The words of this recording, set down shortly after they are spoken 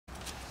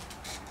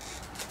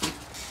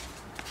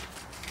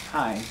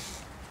Hi,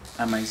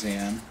 I'm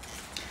Alize,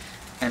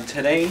 and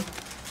today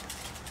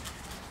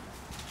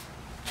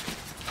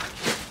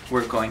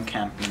we're going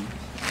camping.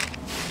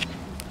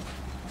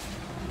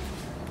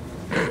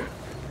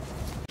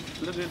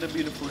 Look at the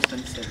beautiful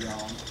sunset,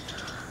 y'all.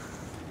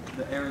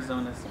 The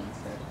Arizona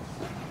sunset.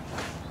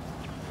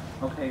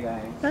 Okay,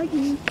 guys.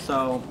 Buggy.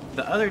 So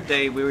the other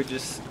day we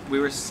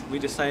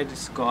decided to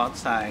just go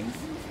outside.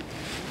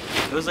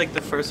 It was like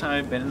the first time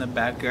I've been in the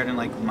backyard in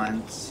like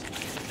months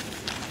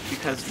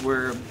because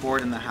we're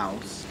bored in the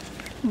house.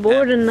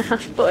 Bored in the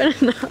house,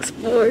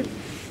 bored.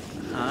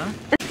 Huh?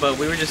 But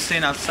we were just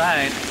sitting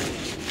outside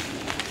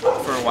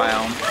for a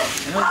while,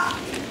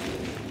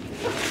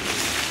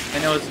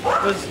 and it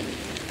was.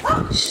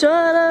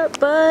 Shut up,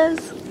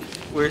 Buzz.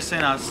 We were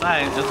sitting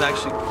outside. It was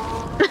actually.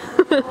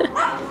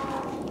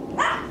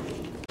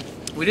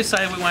 We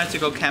decided we wanted to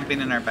go camping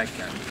in our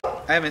backyard.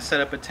 I haven't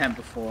set up a tent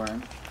before.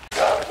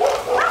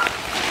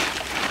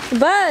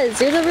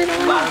 Buzz, you're the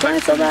reason why I'm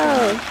going so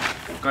loud.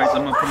 Guys,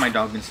 I'm gonna put my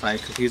dog inside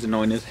because he's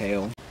annoying as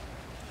hell.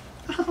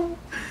 Ow.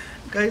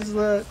 Guys,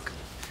 look.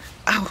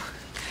 Ow.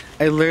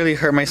 I literally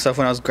hurt myself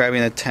when I was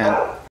grabbing the tent.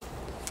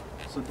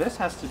 So this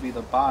has to be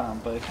the bottom,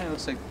 but it kind of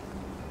looks like...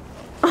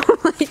 Oh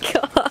my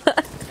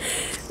god.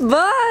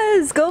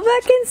 Buzz, go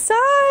back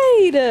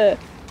inside.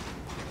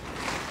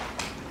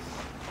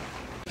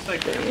 It's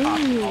like they're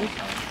popping all the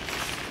time.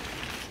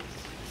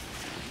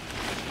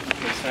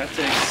 Okay, so I have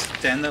to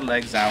extend the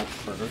legs out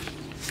first.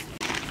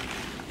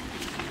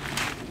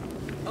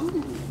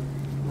 Ooh.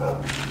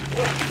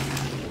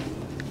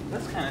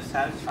 That's kind of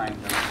satisfying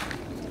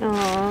though.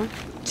 Aww.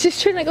 She's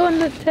trying to go in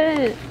the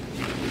tent.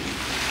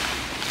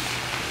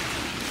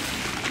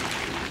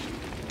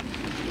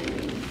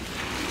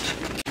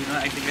 You know,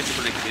 I think I should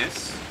go like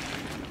this.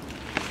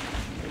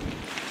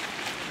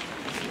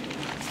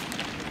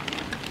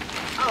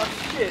 Oh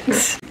shit!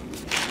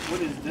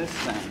 What is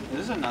this then?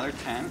 Is this another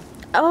tent?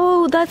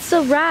 Oh, that's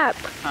the wrap.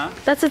 Huh?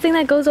 That's the thing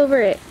that goes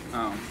over it.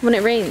 Oh. When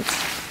it rains.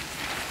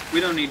 We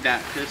don't need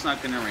that because it's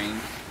not gonna rain.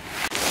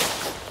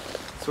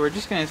 So we're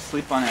just gonna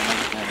sleep on it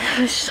like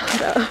that.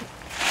 Shut up.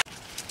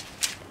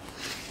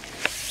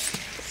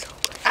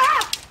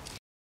 Ah!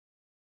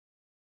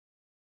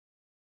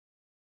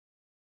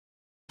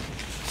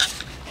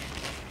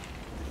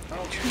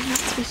 Oh, Try not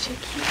to be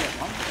shaky.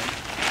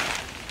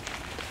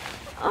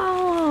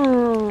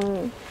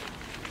 Oh.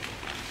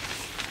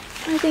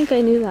 I think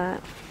I knew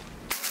that.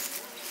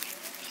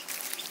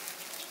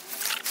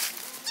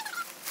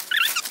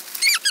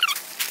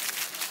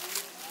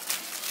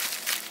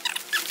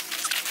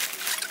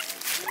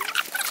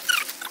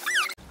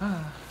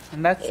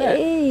 And that's it.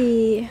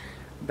 Hey.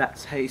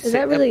 That's how you Is set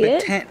that really up a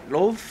it? tent,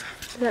 love.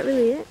 Is that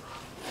really it?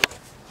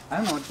 I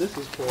don't know what this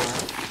is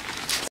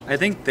for. I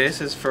think this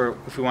is for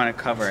if we want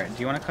to cover it.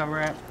 Do you want to cover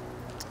it?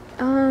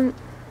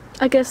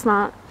 I guess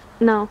not.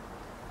 No.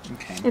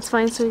 Okay. It's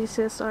fine so you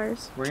see the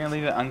stars. We're gonna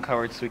leave it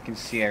uncovered so we can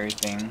see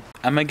everything.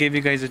 I'm gonna give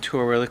you guys a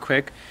tour really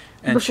quick.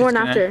 And Before and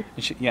after.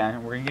 Yeah,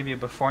 we're gonna give you a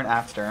before and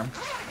after.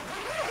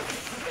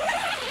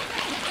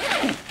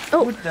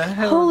 Oh, what the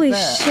hell holy is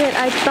that? shit.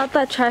 I thought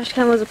that trash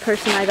can was a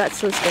person. I got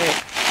so scared.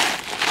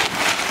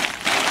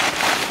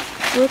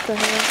 What the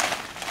hell?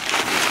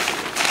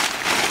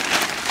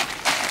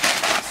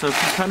 So if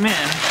you come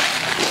in,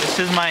 this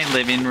is my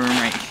living room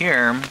right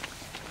here.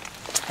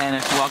 And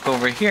if you walk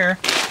over here,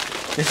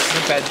 this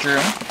is the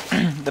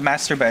bedroom, the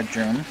master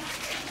bedroom.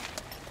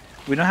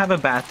 We don't have a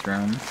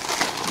bathroom.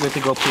 We have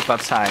to go poop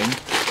outside.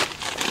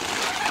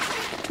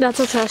 That's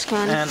a trash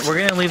can. And we're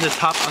gonna leave the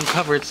top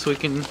uncovered so we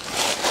can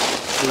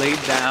lay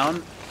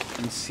down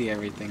and see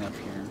everything up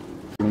here.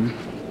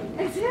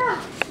 It's here.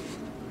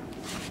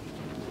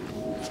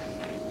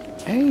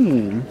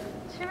 Hey,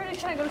 She's really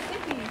trying to go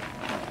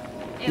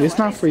sleepy. it's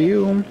not for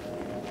you.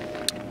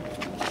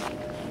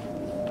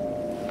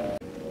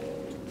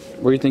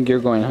 Where do you think you're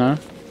going, huh?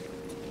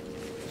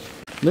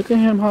 Look at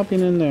him hopping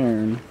in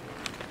there.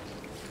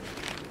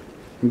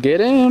 Get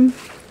in.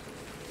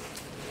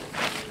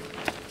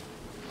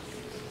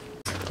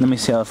 Let me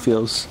see how it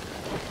feels.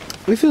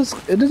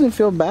 It doesn't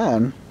feel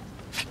bad.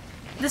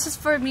 This is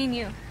for me and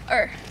you.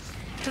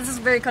 This is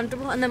very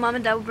comfortable. And then mom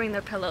and dad will bring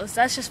their pillows.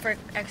 That's just for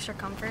extra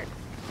comfort.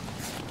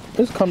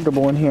 It's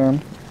comfortable in here.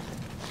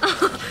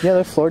 Yeah,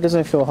 the floor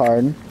doesn't feel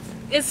hard.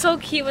 It's so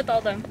cute with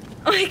all them.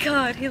 Oh my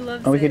god, he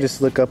loves it. And we can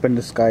just look up in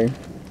the sky.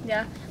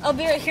 Yeah. I'll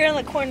be right here in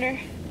the corner.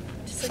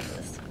 Just like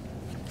this.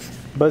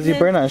 Buzz, you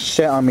better not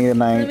shit on me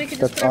tonight. we can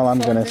just That's put our all I'm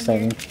gonna phones in say.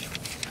 here.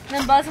 And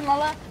then Buzz and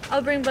Lala,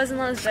 I'll bring Buzz and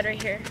Lala's bed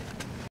right here.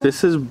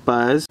 This is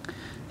Buzz.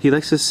 He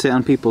likes to sit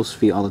on people's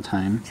feet all the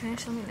time. Can I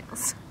show me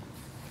nails?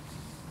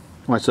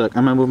 Watch, look.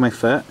 I'm gonna move my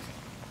foot.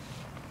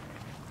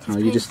 Oh,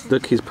 you just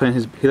look. He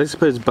likes to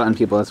put his butt on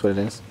people. That's what it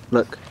is.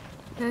 Look.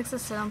 He likes to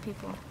sit on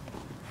people.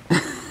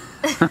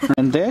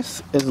 And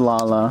this is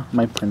Lala,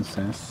 my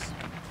princess.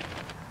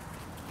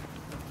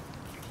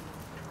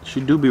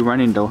 She do be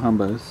running though, huh,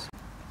 Buzz?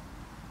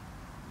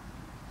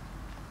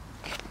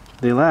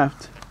 They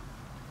left.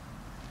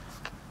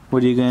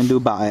 What are you gonna do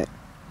about it?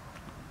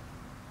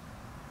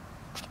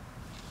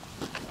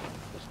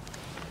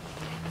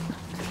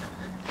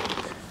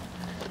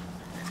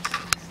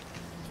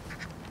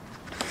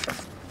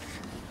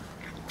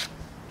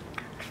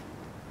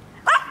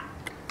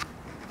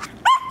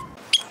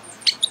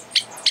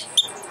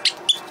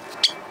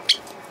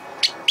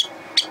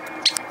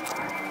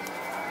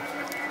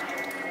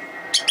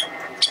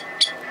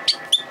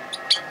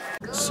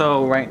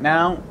 So right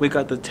now we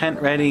got the tent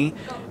ready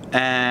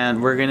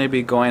and we're gonna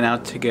be going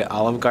out to get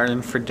Olive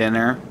Garden for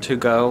dinner to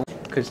go.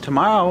 Because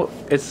tomorrow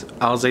it's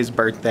Alize's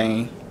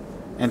birthday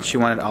and she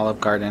wanted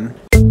Olive Garden.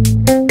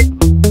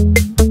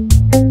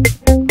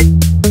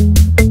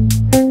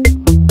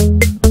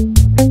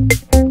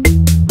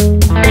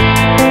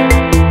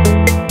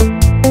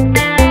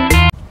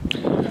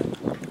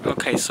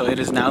 Okay, so it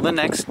is now the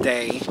next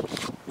day.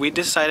 We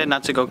decided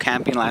not to go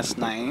camping last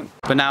night,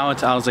 but now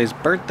it's Alize's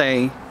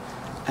birthday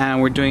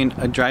and we're doing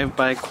a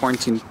drive-by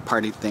quarantine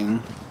party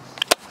thing.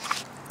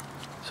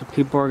 So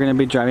people are gonna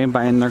be driving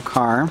by in their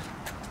car.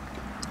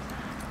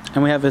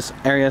 And we have this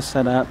area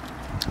set up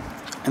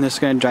and they're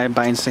just gonna drive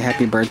by and say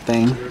happy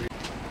birthday.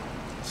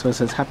 So it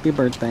says happy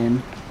birthday.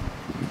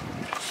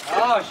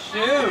 Oh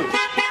shoot!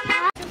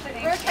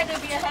 We're trying to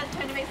be ahead,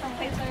 trying to make some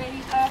plates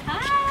already.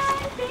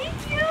 Hi,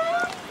 thank you.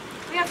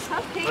 We have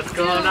cupcakes. What's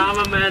going on,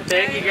 my man?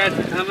 Thank you guys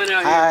for coming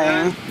out Hi. here,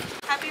 man.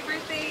 Happy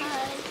birthday.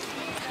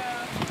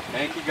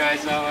 Thank you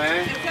guys, all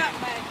right? It's not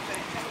mine,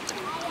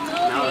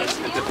 No, it's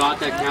the thought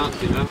that counts,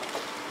 you know?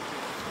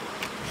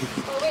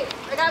 Oh wait,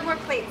 I got more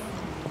plates.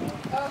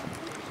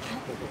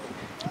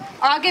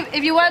 I'll give,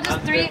 if you want just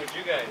How's it 3. been with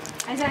you guys?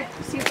 I said,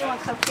 see if you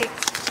want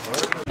cupcakes.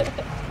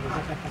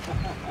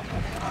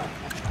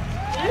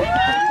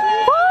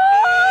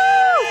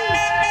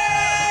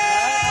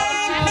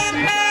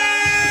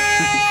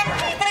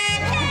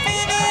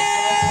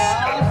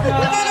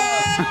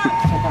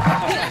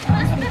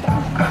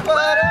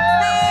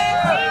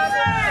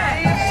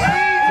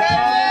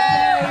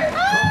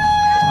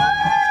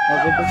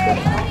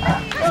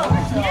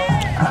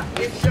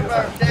 It's your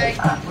birthday.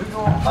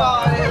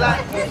 Party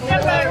like it's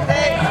your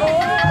birthday.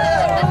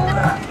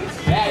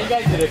 Yeah, you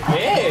guys did it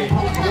big.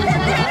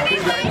 Happy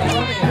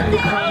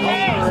birthday!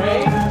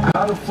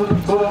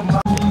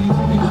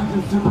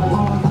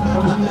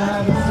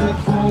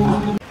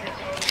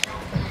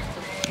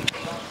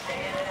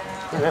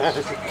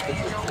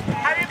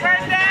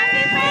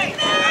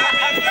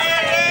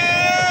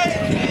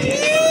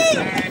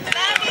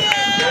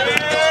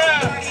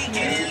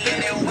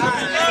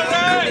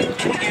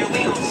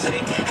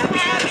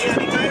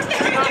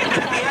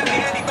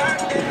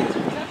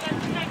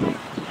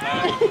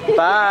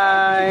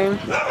 Bye.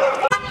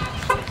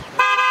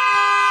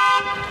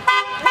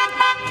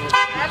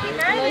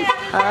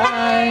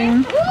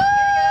 Hi.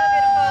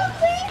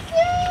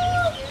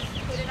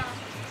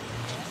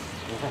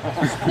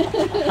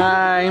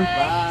 Hi.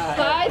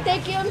 Bye,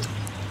 thank you.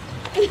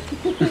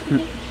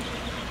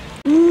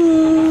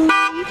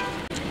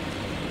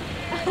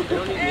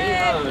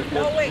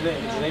 Oh, wait.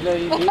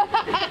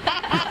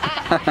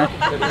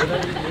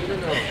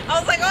 I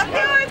was like, oh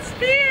no, it's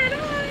speed.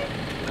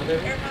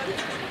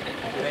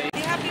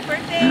 Happy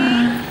birthday.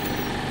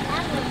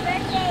 Happy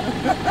birthday.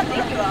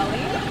 Thank you, Ollie.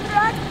 Who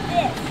brought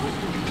this?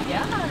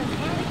 Yeah,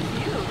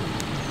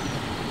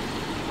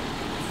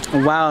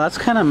 cute. Wow, that's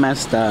kind of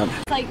messed up.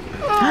 Like,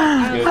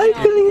 Hi,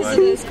 Alize.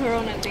 this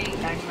Corona thing.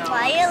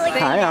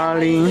 Hi,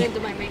 Ollie. Do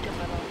my makeup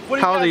at all.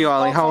 How old are you,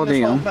 Ollie? How old are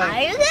you?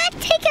 Are you gonna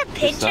take a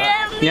picture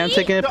of me? Yeah, I'm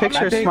taking a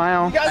picture.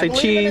 Smile. Say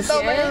cheese.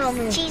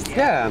 Cheese.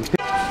 Yeah.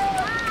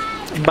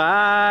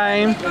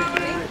 Bye.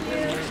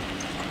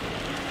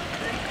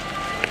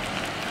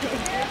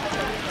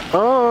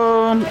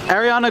 Oh,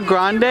 Ariana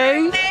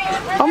Grande.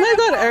 Oh my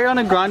God,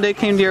 Ariana Grande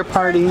came to your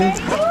party.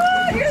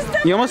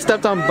 You almost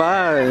stepped on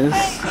Buzz.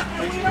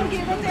 We don't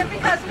give it there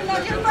because we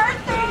love your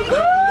birthday.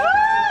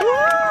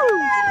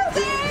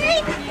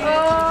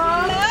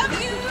 Oh, love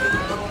you.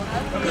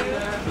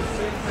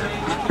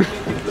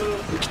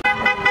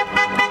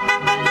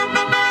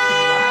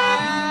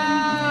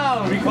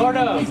 Wow!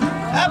 Ricardo!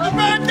 Happy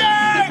birthday!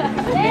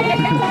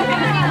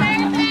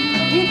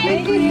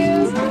 Thank you.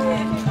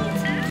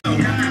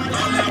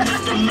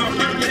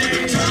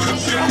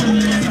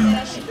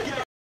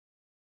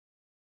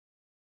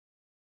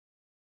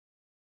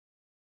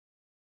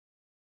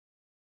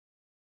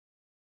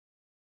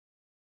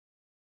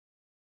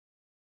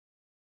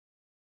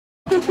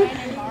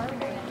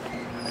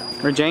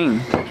 Or Jane.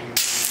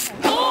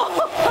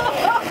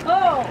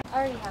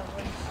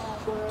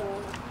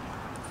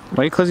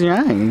 Why are you closing your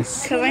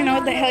eyes? Because I know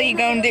what the hell you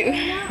gonna do.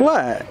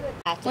 What?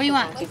 What do you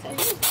want?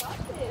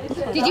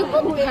 Did you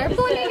put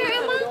purple in your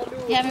Emma?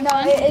 You having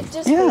fun? It's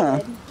just Yeah,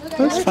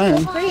 that's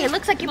fun. Pretty. It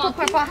looks like you put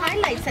purple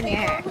highlights in your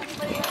hair.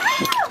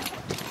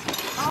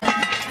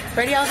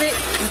 Ready, Alize?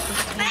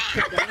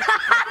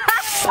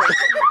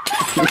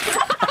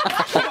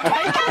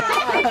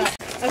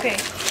 okay.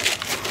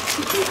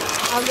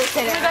 I'll just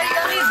sit it. Are you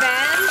gummy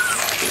Vans?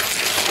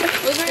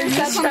 Was there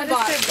That's on the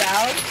box.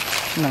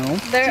 No.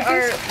 There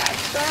are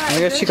I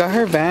guess she got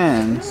her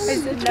Vans.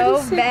 no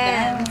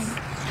Vans.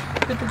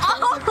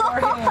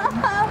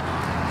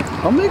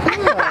 Oh my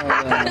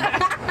God.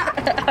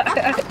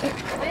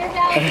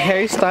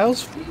 Harry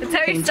Styles. It's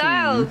Harry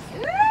Styles.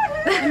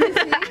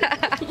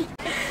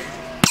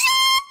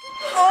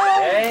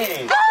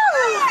 Hey!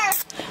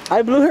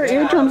 I blew her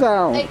eardrums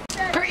out.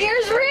 Her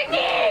ear's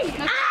ringing.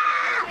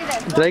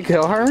 Did I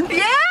kill her?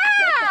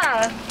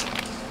 Yeah.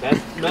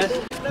 That's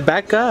messed.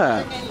 Back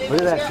up. Look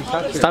at that, she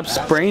touched it. Stop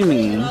spraying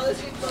me.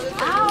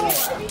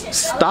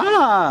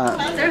 Stop.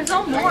 There's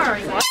no more.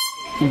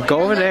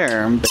 Go over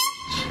there.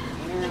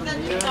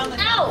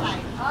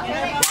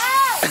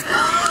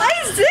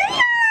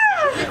 Isaiah!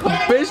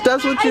 Bitch,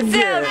 that's what you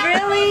get.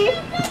 Really?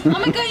 Oh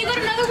my god, you got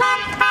another one?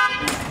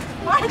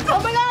 Oh my god,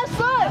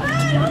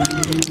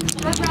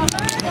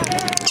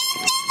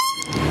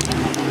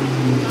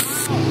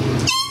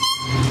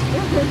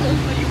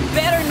 you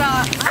better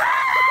not.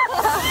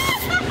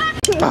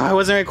 I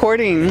wasn't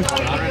recording.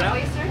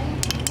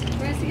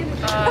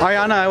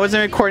 Ariana, I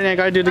wasn't recording. I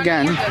gotta do it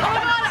again. Hold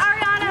on,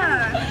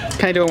 Ariana.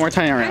 Can I do it one more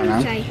time, Ariana?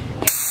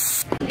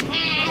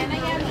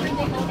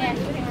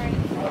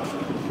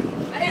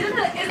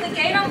 Is the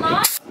gate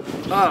unlocked?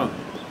 Oh.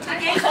 The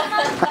gate's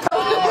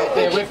unlocked?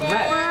 Stay away from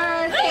that.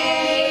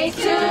 Birthday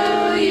to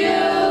you.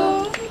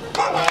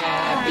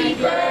 Happy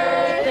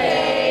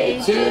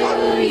birthday to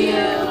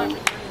you.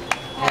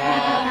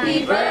 Happy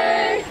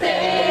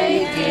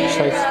birthday, dear.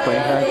 Should I spray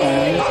her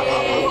again?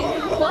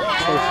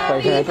 Should I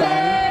spray her again?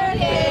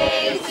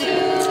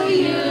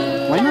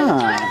 Why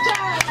not?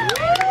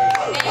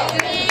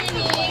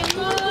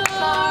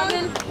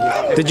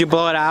 Did you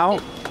blow it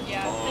out?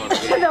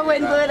 The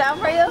wind blew it out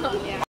for you?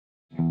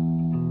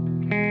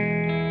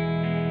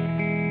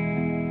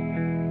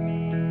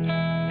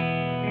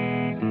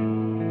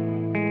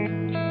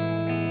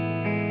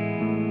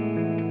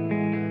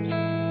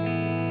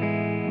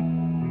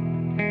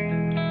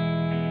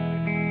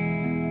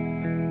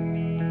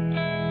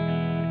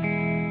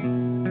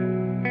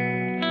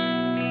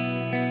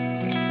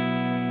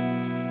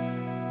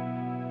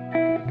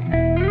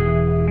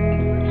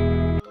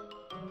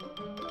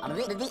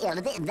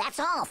 That's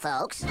all,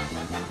 folks.